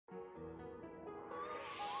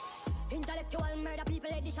Actual murder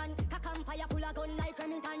people edition. Kakam fire full of gun like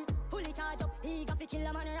Remington. Fully charge up, he got to kill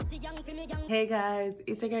a man and the gang for me gang. Hey guys,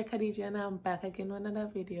 it's your girl Khadija and I'm back again with another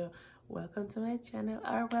video. Welcome to my channel,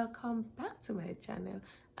 or welcome back to my channel.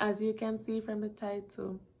 As you can see from the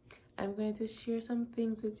title, I'm going to share some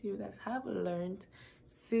things with you that I've learned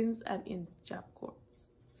since I'm in Jobcorps.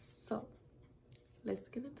 So let's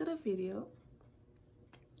get into the video.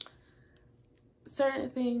 Certain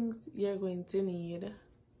things you're going to need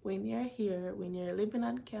when you're here, when you're living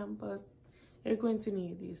on campus, you're going to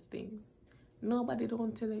need these things. Nobody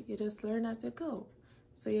don't tell you, you just learn as you go.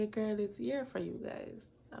 So your girl is here for you guys.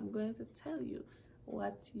 I'm going to tell you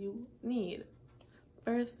what you need.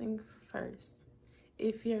 First thing first,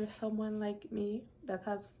 if you're someone like me that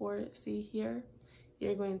has 4C here,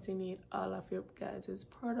 you're going to need all of your guys'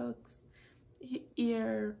 products,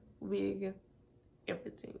 ear, wig,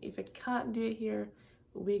 everything. If you can't do it here,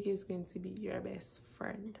 wig is going to be your best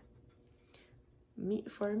friend.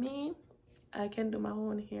 For me, I can do my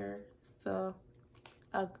own hair, so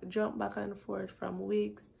I'll jump back and forth from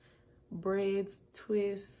wigs, braids,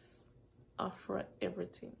 twists, afro,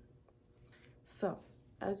 everything. So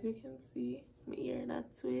as you can see, my ear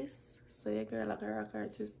not twist, so your girl like a rock or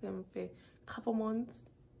twist them for a couple months,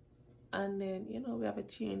 and then you know we have to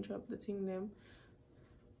change up the thing them.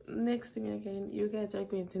 Next thing again, you guys are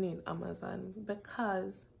going to need Amazon,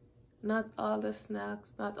 because not all the snacks,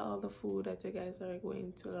 not all the food that you guys are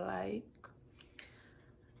going to like.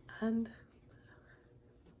 And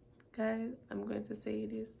guys, I'm going to say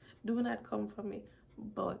this, do not come for me,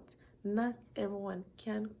 but not everyone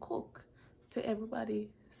can cook to everybody's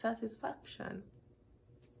satisfaction.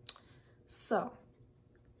 So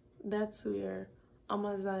that's where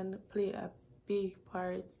Amazon play a big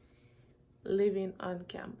part living on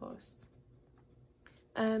campus.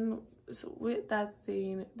 And so with that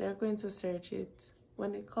saying, they're going to search it.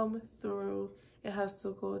 When it comes through, it has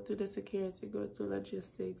to go through the security, go through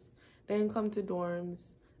logistics, then come to dorms.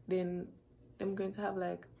 Then I'm going to have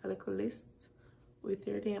like a little list with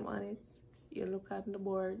your name on it. You look at the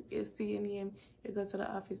board, you see your name, you go to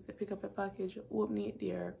the office, you pick up a package, open it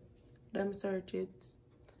there, them search it.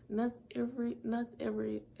 Not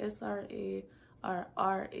every SRA or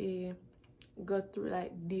RA go through,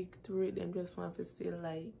 like dig through it. Them just want to see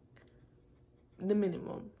like the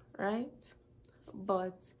minimum, right?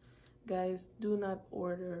 But guys, do not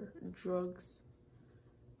order drugs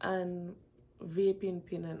and vaping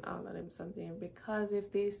pin and all of them something, because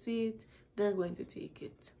if they see it, they're going to take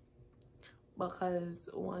it. Because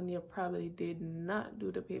one, you probably did not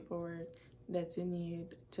do the paperwork that you need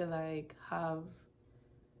to like have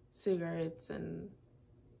cigarettes and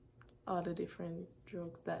all the different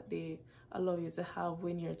drugs that they allow you to have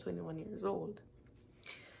when you're 21 years old.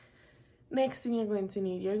 Next thing you're going to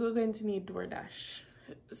need DoorDash.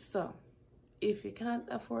 So if you can't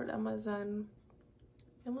afford Amazon,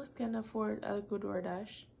 you must can afford a good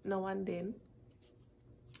DoorDash now and then.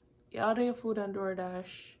 You order your food on DoorDash,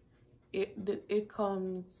 it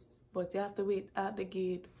comes, but you have to wait at the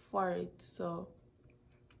gate for it, so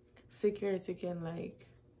security can like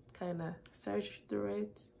kind of search through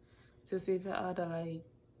it to see if you order like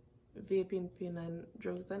vaping pin and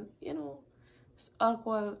drugs and you know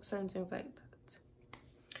alcohol, certain things like that.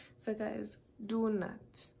 So guys, do not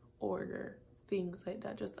order things like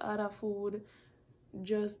that. Just order food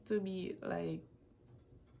just to be like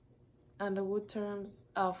on the good terms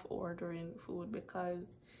of ordering food, because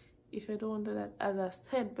if you don't do that, as I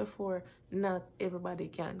said before, not everybody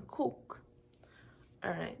can cook.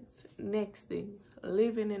 Alright, next thing,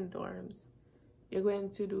 living in dorms. You're going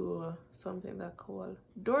to do something that called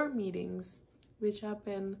dorm meetings, which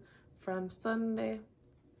happen from Sunday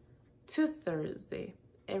to Thursday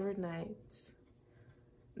every night.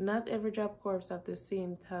 Not every Jobcorps at the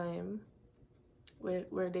same time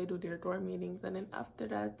where they do their dorm meetings, and then after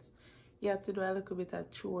that you have to do a little bit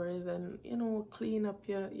of chores and you know clean up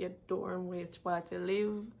your dorm, which part you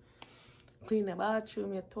live, clean the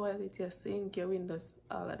bathroom, your toilet, your sink, your windows,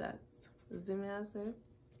 all of that. See me I say?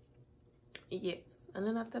 Yes. And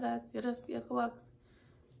then after that you go back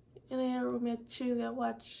in your room, you chill, you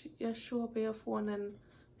watch, you show up your phone and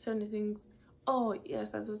certain things. Oh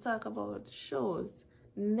yes, as we talk about shows,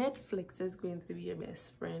 Netflix is going to be your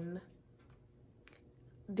best friend.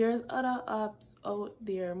 There's other apps out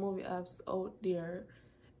there, movie apps out there,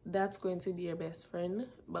 that's going to be your best friend,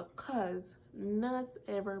 because not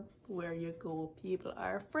everywhere you go people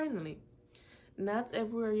are friendly. Not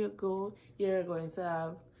everywhere you go you're going to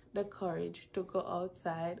have the courage to go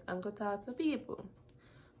outside and go talk to people.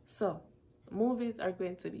 So movies are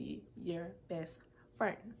going to be your best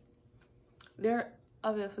friend.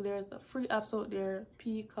 Obviously there's free apps out there,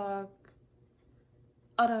 Peacock,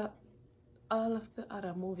 other all of the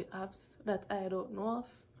other movie apps that I don't know of,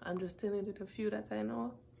 I'm just telling you the few that I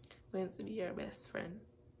know, going to be your best friend.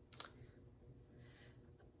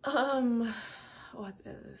 What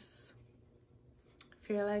else? If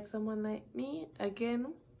you're like someone like me,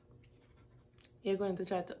 again, you're going to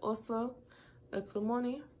try to hustle little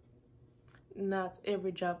money. Not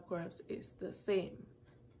every Jobcorps is the same.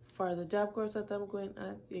 For the Jobcorps that I'm going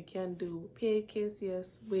at, you can do paid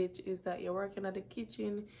KCS, which is that you're working at the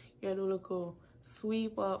kitchen, you do local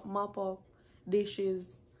sweep up, mop up,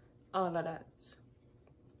 dishes, all of that.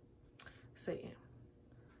 So yeah.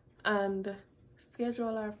 And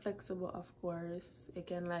schedule are flexible, of course. You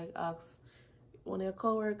can like ask when your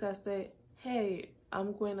coworker say, hey,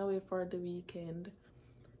 I'm going away for the weekend.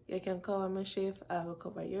 You can cover my shift, I will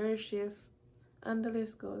cover your shift, and the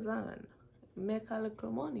list goes on. Make a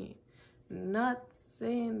little money. Not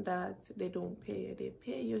saying that they don't pay you, they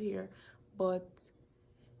pay you here, but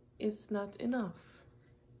it's not enough.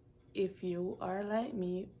 If you are like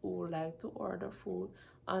me who like to order food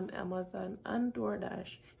on Amazon and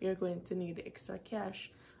DoorDash, you're going to need extra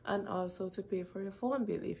cash, and also to pay for your phone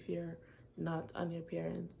bill if you're not on your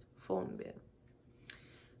parents' phone bill.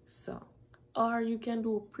 So, or you can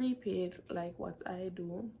do prepaid like what I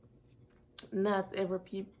do. Not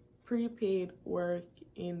every prepaid work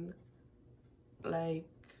in like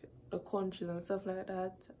the countries and stuff like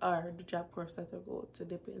that, or the Jobcorps that I go to,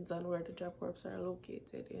 depends on where the Jobcorps are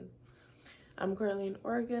located in. I'm currently in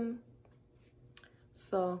Oregon,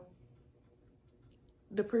 so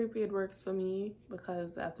the prepaid works for me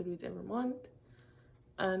because I have to do it every month,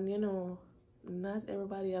 and you know, not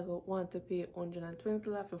everybody I go want to pay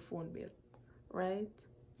 $120 for phone bill, right?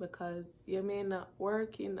 Because you may not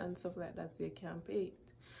working and stuff like that, so you can't pay it.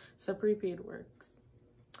 So prepaid works.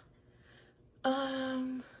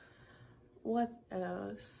 What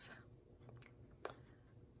else?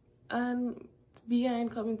 And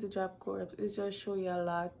behind coming to Jobcorps, it just show you a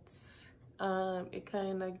lot. It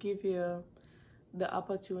kind of give you the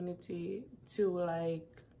opportunity to like,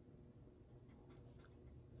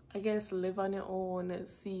 I guess, live on your own,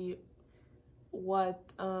 see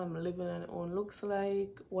what living on your own looks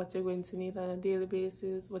like, what you're going to need on a daily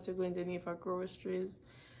basis, what you're going to need for groceries.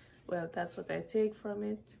 Well, that's what I take from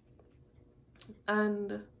it.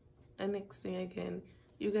 And the next thing again,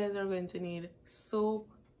 you guys are going to need soap,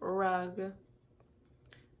 rag,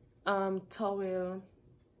 towel,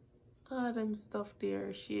 all them stuff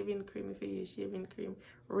there, shaving cream if you use shaving cream,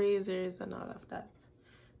 razors and all of that.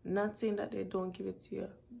 Not saying that they don't give it to you,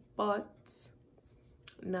 but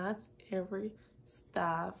not every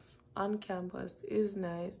staff on campus is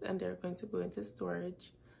nice and they're going to go into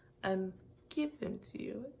storage and give them to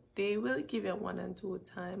you. They will give you 1 and 2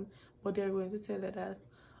 time, but they're going to tell you that,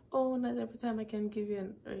 oh, not every time I can give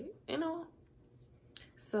you you know.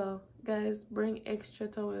 So guys, bring extra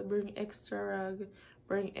towel, bring extra rag,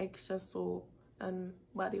 bring extra soap and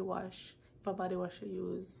body wash, if a body wash you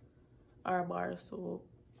use, or bar soap.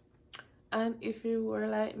 And if you were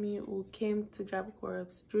like me who came to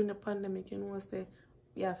Jobcorps during the pandemic, you know, say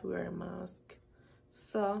you have to wear a mask.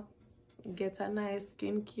 So get a nice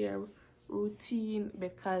skincare routine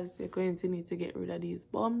because you're going to need to get rid of these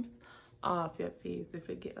bumps off your face if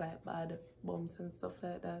you get like bad bumps and stuff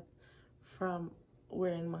like that from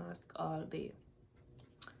wearing mask all day.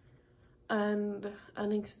 And the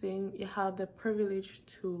next thing, you have the privilege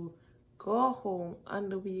to go home on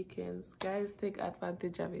the weekends. Guys, take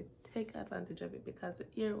advantage of it. Take advantage of it because you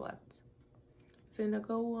hear what? So you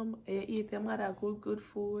go home, you eat your mother good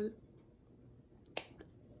food.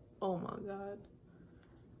 Oh my God.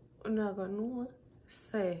 You're not gonna know.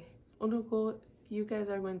 Say, you guys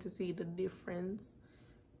are going to see the difference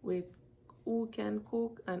with who can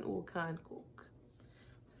cook and who can't cook.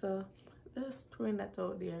 So just throwing that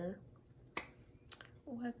out there.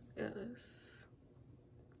 What else?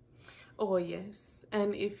 Oh yes,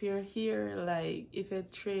 and if you're here, like if your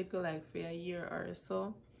trade go like for a year or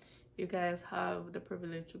so, you guys have the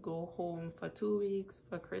privilege to go home for 2 weeks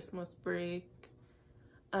for Christmas break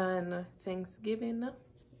and Thanksgiving.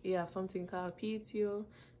 You have something called PTO.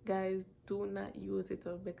 Guys, do not use it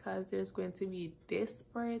up because there's going to be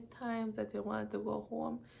desperate times that you want to go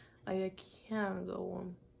home and you can't go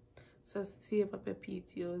home. So save up your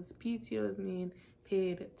PTOs. PTOs mean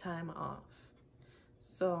paid time off.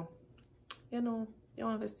 So, you know, you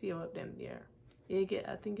want to save up them there. You get,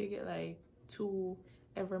 I think you get like 2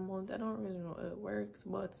 every month. I don't really know how it works,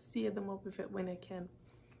 but save them up when you can.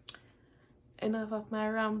 Enough of my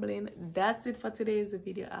rambling. That's it for today's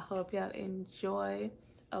video. I hope y'all enjoy.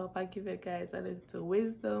 I hope I give you guys a little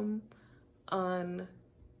wisdom on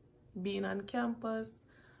being on campus.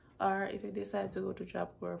 or if you decide to go to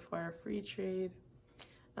Jobcorps for a free trade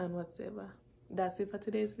and whatever. That's it for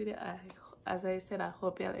today's video. As I said, I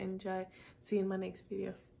hope y'all enjoy. See you in my next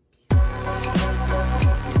video.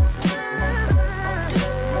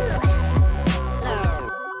 Peace.